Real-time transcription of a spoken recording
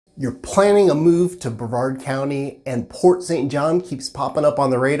You're planning a move to Brevard County and Port St. John keeps popping up on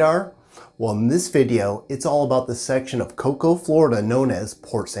the radar? Well, in this video, it's all about the section of Cocoa, Florida known as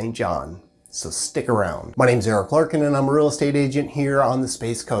Port St. John. So stick around. My name's Eric Larkin and I'm a real estate agent here on the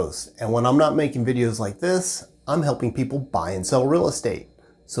Space Coast. And when I'm not making videos like this, I'm helping people buy and sell real estate.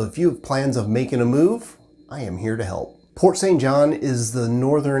 So if you have plans of making a move, I am here to help. Port St. John is the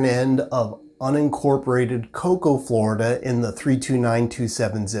northern end of unincorporated Cocoa, Florida in the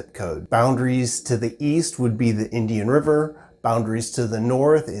 32927 zip code. Boundaries to the east would be the Indian River. Boundaries to the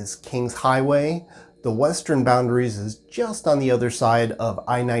north is Kings Highway. The western boundaries is just on the other side of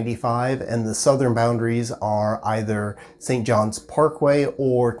I-95, and the southern boundaries are either St. John's Parkway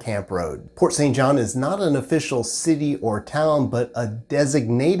or Camp Road. Port St. John is not an official city or town, but a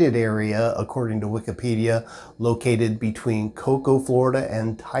designated area, according to Wikipedia, located between Cocoa, Florida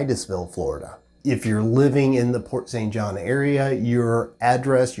and Titusville, Florida. If you're living in the Port St. John area, your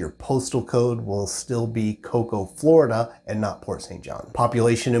address, your postal code will still be Cocoa, Florida, and not Port St. John.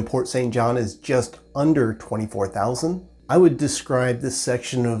 Population in Port St. John is just under 24,000. I would describe this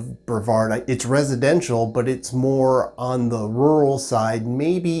section of Brevard, it's residential, but it's more on the rural side,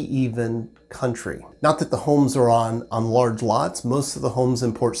 maybe even country. Not that the homes are on large lots. Most of the homes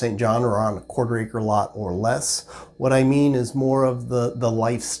in Port St. John are on a quarter-acre lot or less. What I mean is more of the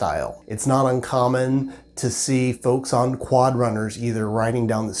lifestyle. It's not uncommon to see folks on quad runners either riding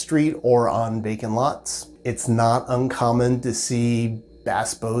down the street or on vacant lots. It's not uncommon to see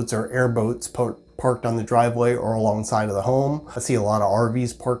bass boats or airboats parked on the driveway or alongside of the home. I see a lot of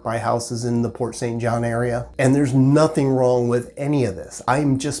RVs parked by houses in the Port St. John area, and there's nothing wrong with any of this.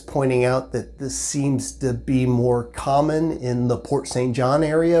 I'm just pointing out that this seems to be more common in the Port St. John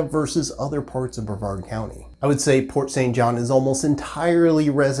area versus other parts of Brevard County. I would say Port St. John is almost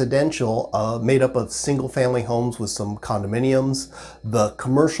entirely residential, made up of single-family homes with some condominiums. The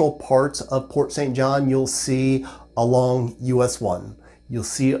commercial parts of Port St. John you'll see along US 1. You'll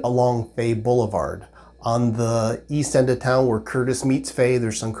see along Fay Boulevard. On the east end of town where Curtis meets Fay,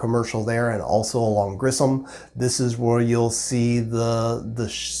 there's some commercial there, and also along Grissom. This is where you'll see the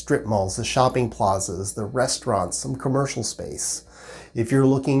strip malls, the shopping plazas, the restaurants, some commercial space. If you're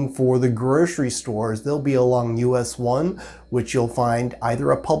looking for the grocery stores, they'll be along US 1, which you'll find either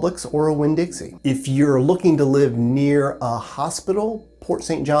a Publix or a Winn-Dixie. If you're looking to live near a hospital, Port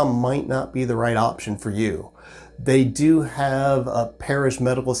St. John might not be the right option for you. They do have a parish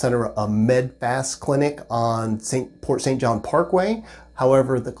medical center, a MedFast clinic on Port St. John Parkway.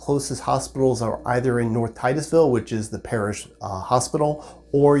 However, the closest hospitals are either in North Titusville, which is the parish hospital,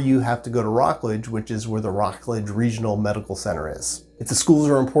 or you have to go to Rockledge, which is where the Rockledge Regional Medical Center is. If the schools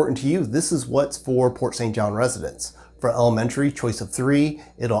are important to you, this is what's for Port St. John residents. For elementary, choice of 3,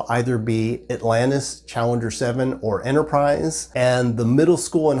 it'll either be Atlantis, Challenger 7, or Enterprise. And the middle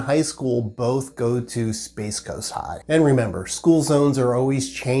school and high school both go to Space Coast High. And remember, school zones are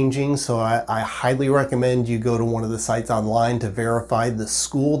always changing, so I highly recommend you go to one of the sites online to verify the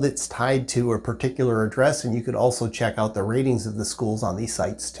school that's tied to a particular address, and you could also check out the ratings of the schools on these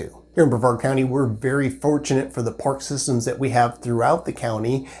sites too. Here in Brevard County, we're very fortunate for the park systems that we have throughout the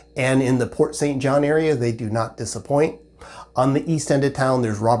county, and in the Port St. John area, they do not disappoint. On the east end of town,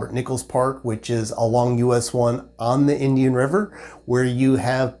 there's Robert Nichols Park, which is along US 1 on the Indian River, where you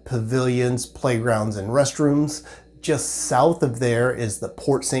have pavilions, playgrounds, and restrooms. Just south of there is the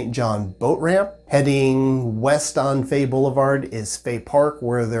Port St. John boat ramp. Heading west on Fay Boulevard is Fay Park,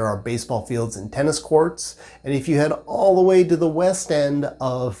 where there are baseball fields and tennis courts. And if you head all the way to the west end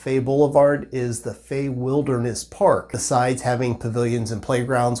of Fay Boulevard is the Fay Wilderness Park. Besides having pavilions and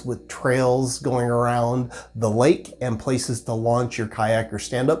playgrounds with trails going around the lake and places to launch your kayak or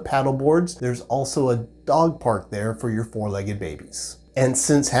stand-up paddle boards, there's also a dog park there for your four-legged babies. And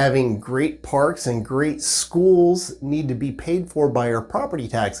since having great parks and great schools need to be paid for by our property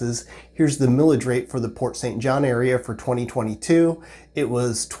taxes, here's the millage rate for the Port St. John area for 2022. It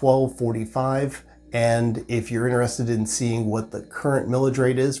was $12.45. And if you're interested in seeing what the current millage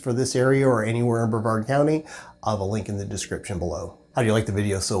rate is for this area or anywhere in Brevard County, I'll have a link in the description below. How do you like the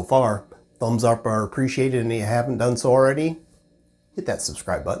video so far? Thumbs up are appreciated, and if you haven't done so already, hit that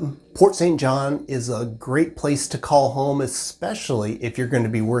subscribe button. Port St. John is a great place to call home, especially if you're going to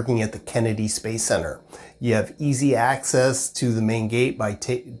be working at the Kennedy Space Center. You have easy access to the main gate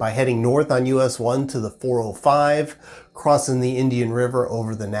by heading north on US 1 to the 405, crossing the Indian River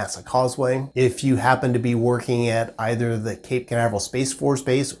over the NASA Causeway. If you happen to be working at either the Cape Canaveral Space Force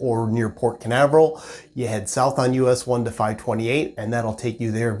Base or near Port Canaveral, you head south on US 1 to 528, and that'll take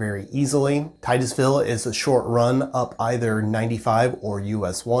you there very easily. Titusville is a short run up either 95 or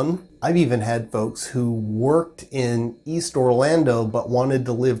US 1. I've even had folks who worked in East Orlando but wanted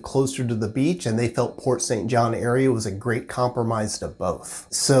to live closer to the beach, and they felt Port St. John area was a great compromise to both.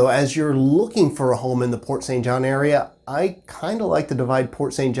 So as you're looking for a home in the Port St. John area, I kind of like to divide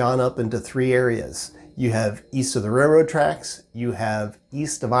Port St. John up into 3 areas. You have east of the railroad tracks, you have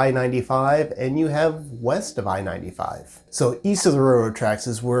east of I-95, and you have west of I-95. So east of the railroad tracks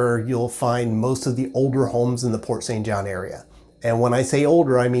is where you'll find most of the older homes in the Port St. John area. And when I say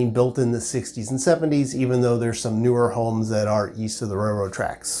older, I mean built in the 60s and 70s, even though there's some newer homes that are east of the railroad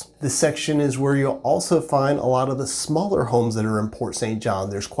tracks. This section is where you'll also find a lot of the smaller homes that are in Port St. John.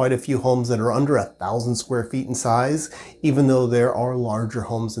 There's quite a few homes that are under 1,000 square feet in size, even though there are larger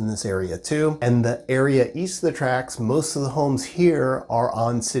homes in this area too. And the area east of the tracks, most of the homes here are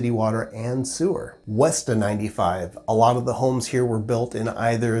on city water and sewer. West of 95, a lot of the homes here were built in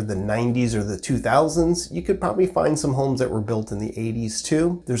either the 90s or the 2000s. You could probably find some homes that were built in the 80s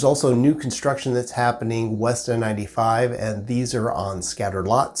too. There's also new construction that's happening west of 95, and these are on scattered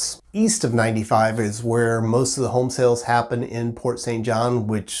lots. East of 95 is where most of the home sales happen in Port St. John,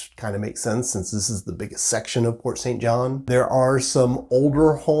 which kind of makes sense since this is the biggest section of Port St. John. There are some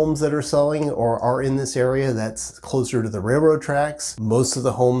older homes that are selling or are in this area that's closer to the railroad tracks. Most of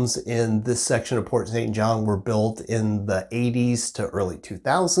the homes in this section of Port St. John were built in the 80s to early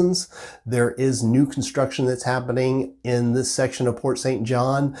 2000s. There is new construction that's happening in this section of Port St.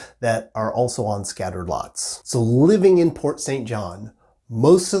 John that are also on scattered lots. So living in Port St. John,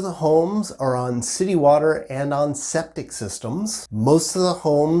 most of the homes are on city water and on septic systems. Most of the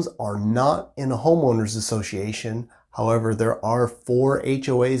homes are not in a homeowners association. However, there are 4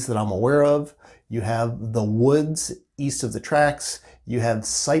 HOAs that I'm aware of. You have the Woods east of the tracks. You have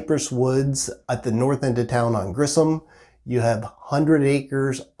Cypress Woods at the north end of town on Grissom. You have 100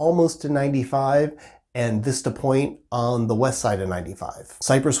 Acres almost to 95. And Vista Point on the west side of 95.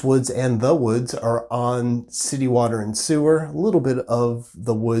 Cypress Woods and the Woods are on city water and sewer. A little bit of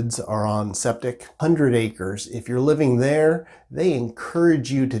the Woods are on septic. 100 Acres, if you're living there, they encourage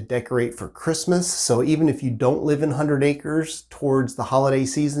you to decorate for Christmas. So even if you don't live in 100 Acres towards the holiday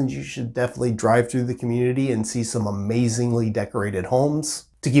seasons, you should definitely drive through the community and see some amazingly decorated homes.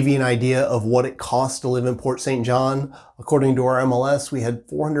 To give you an idea of what it costs to live in Port St. John, according to our MLS, we had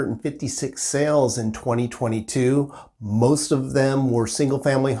 456 sales in 2022. Most of them were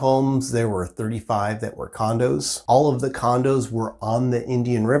single-family homes. There were 35 that were condos. All of the condos were on the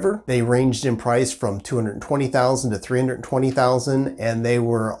Indian River. They ranged in price from $220,000 to $320,000, and they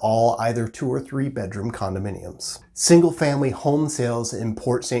were all either 2 or 3 bedroom condominiums. Single-family home sales in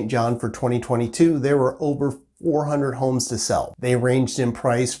Port St. John for 2022, there were over 400 homes to sell. They ranged in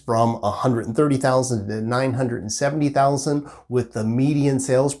price from $130,000 to $970,000, with the median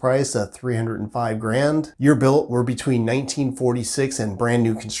sales price of $305,000. Year built were between 1946 and brand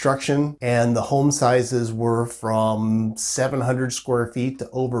new construction, and the home sizes were from 700 square feet to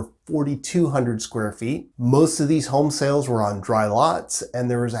over 4,200 square feet. Most of these home sales were on dry lots, and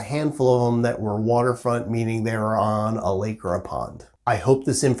there was a handful of them that were waterfront, meaning they were on a lake or a pond. I hope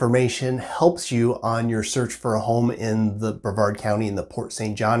this information helps you on your search for a home in the Brevard County in the Port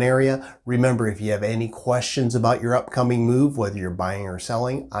St. John area. Remember, if you have any questions about your upcoming move, whether you're buying or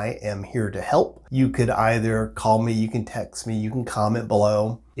selling, I am here to help. You could either call me, you can text me, you can comment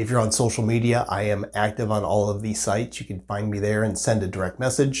below. If you're on social media, I am active on all of these sites. You can find me there and send a direct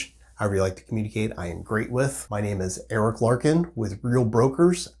message. However you like to communicate, I am great with. My name is Eric Larkin with Real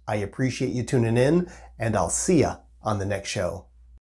Brokers. I appreciate you tuning in, and I'll see ya on the next show.